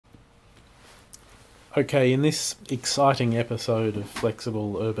Okay, in this exciting episode of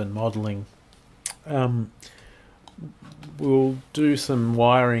Flexible Urban Modelling, we'll do some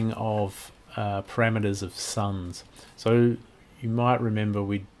wiring of parameters of suns. So you might remember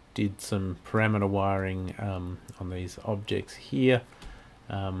we did some parameter wiring on these objects here,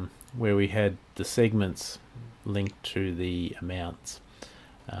 where we had the segments linked to the amounts.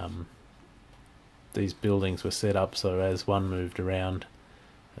 These buildings were set up so as one moved around,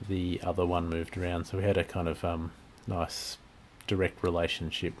 the other one moved around, so we had a kind of nice direct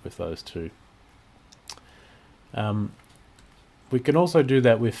relationship with those two. We can also do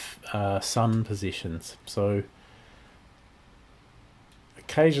that with sun positions. So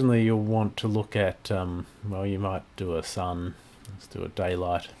occasionally you'll want to look at, well, you might do a sun. Let's do a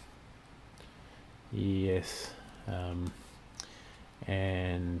daylight. Yes.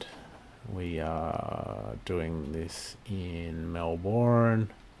 And we are doing this in Melbourne.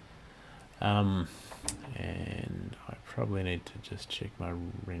 And I probably need to just check my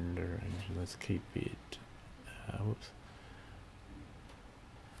render engine. Let's keep it. Whoops.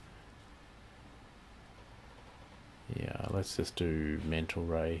 Yeah, let's just do mental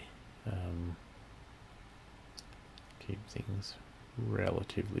ray. Keep things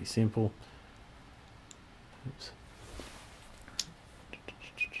relatively simple. Oops.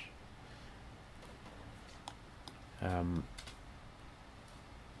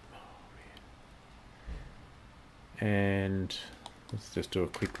 And let's just do a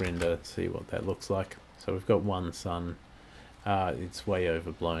quick render, see what that looks like. So we've got one sun. It's way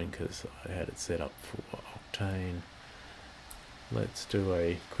overblown because I had it set up for Octane. Let's do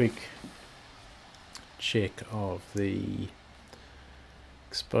a quick check of the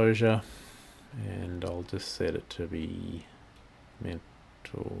exposure, and I'll just set it to be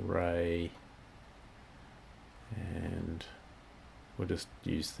mental ray, and we'll just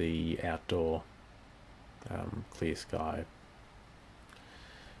use the outdoor clear sky,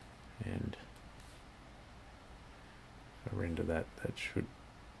 and if I render that, that should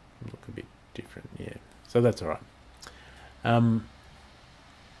look a bit different. Yeah, so that's all right.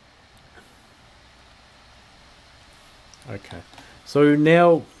 Okay, so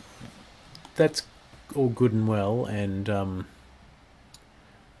now that's all good and well, and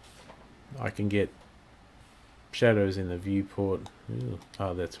I can get shadows in the viewport. Ooh,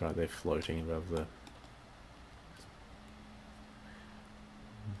 oh, that's right, they're floating above the...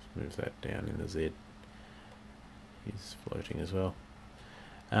 Let's move that down in the Z. He's floating as well.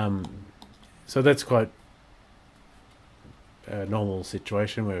 So that's quite a normal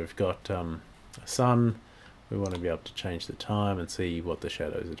situation where we've got a sun. We want to be able to change the time and see what the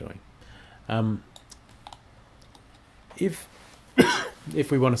shadows are doing. If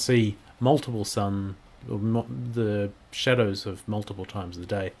we want to see multiple sun, or the shadows of multiple times of the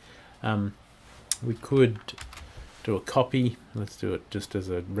day, we could do a copy. Let's do it just as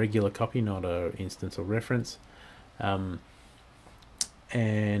a regular copy, not a instance or reference. And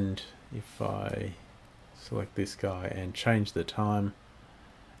if I select this guy and change the time,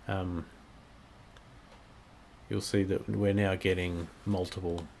 you'll see that we're now getting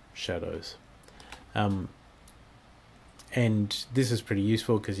multiple shadows. And this is pretty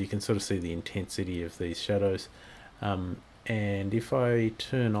useful because you can sort of see the intensity of these shadows. And if I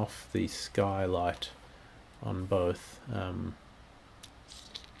turn off the skylight on both,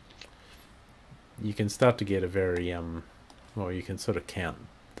 you can start to get a very, well, you can sort of count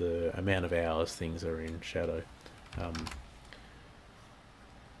the amount of hours things are in shadow.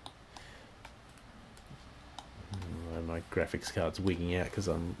 My graphics card's wigging out because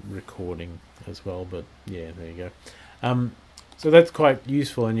I'm recording as well, but yeah, there you go. So that's quite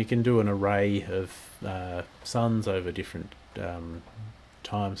useful, and you can do an array of suns over different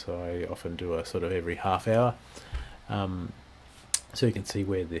times. So I often do a sort of every half hour, so you can see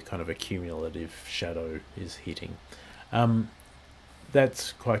where the kind of accumulative shadow is hitting.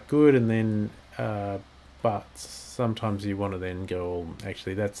 That's quite good, and then but sometimes you want to then go,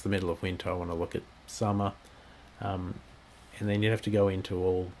 actually that's the middle of winter, I want to look at summer, and then you have to go into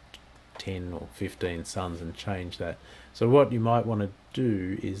all 10 or 15 suns and change that. So what you might want to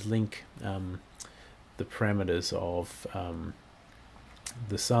do is link the parameters of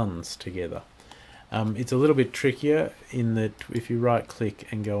the suns together. It's a little bit trickier in that if you right click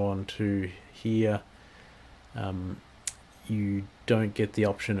and go on to here, you don't get the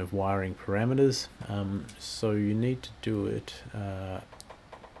option of wiring parameters, so you need to do it, if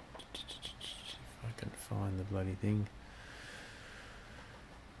I can find the bloody thing,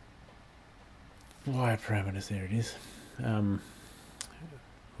 wire parameters, there it is,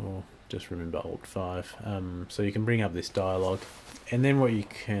 or just remember Alt 5. So you can bring up this dialog, and then what you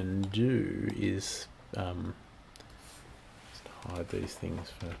can do is just hide these things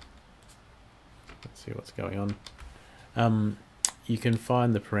for. Let's see what's going on. You can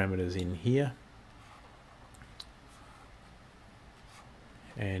find the parameters in here,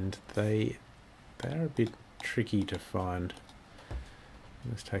 and they are a bit tricky to find.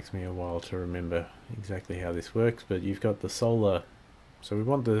 This takes me a while to remember exactly how this works, but you've got the solar, so we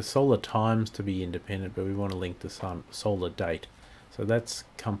want the solar times to be independent, but we want to link the solar date. So that's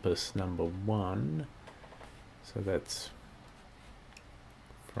compass number 1. So that's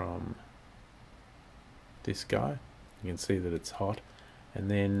from this guy. You can see that it's hot. And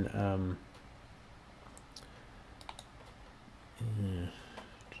then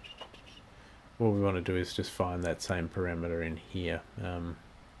what we want to do is just find that same parameter in here. Gosh,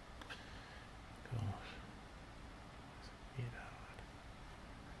 it's a bit hard.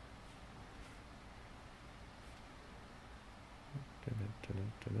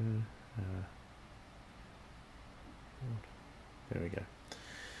 There we go.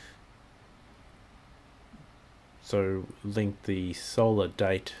 So link the solar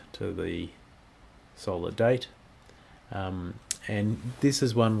date to the solar date. And this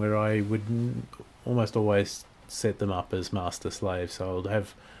is one where I would almost always set them up as master slave. So I'll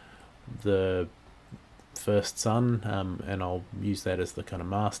have the first sun, and I'll use that as the kind of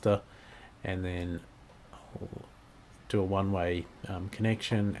master, and then I'll do a one-way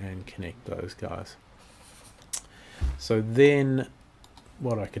connection and connect those guys. So then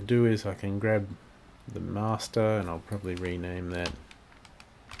what I can do is I can grab the master, and I'll probably rename that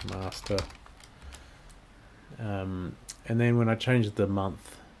master. And then when I change the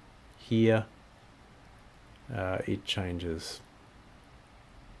month here, it changes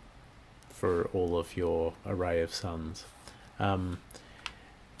for all of your array of suns. And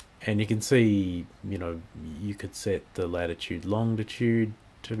you can see, you know, you could set the latitude, longitude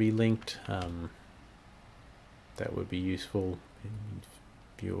to be linked. That would be useful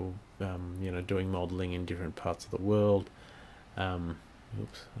if you're, you know, doing modeling in different parts of the world. Oops,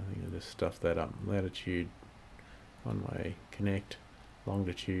 I think I just stuffed that up. Latitude, one-way connect,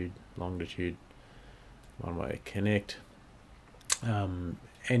 longitude, longitude, one-way connect.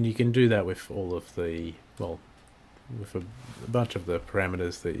 And you can do that with all of the, well, with a bunch of the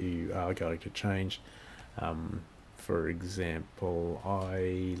parameters that you are going to change. For example,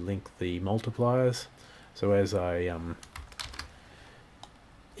 I link the multipliers. So as I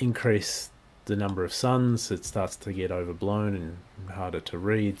increase the number of suns, it starts to get overblown and harder to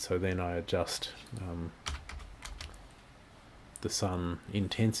read. So then I adjust the sun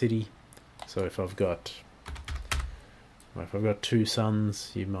intensity. So if I've got 2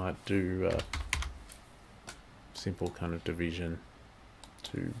 suns, you might do simple kind of division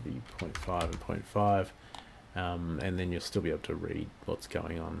to be 0.5 and 0.5, and then you'll still be able to read what's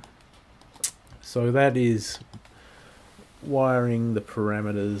going on. So that is wiring the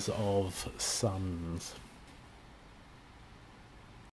parameters of suns.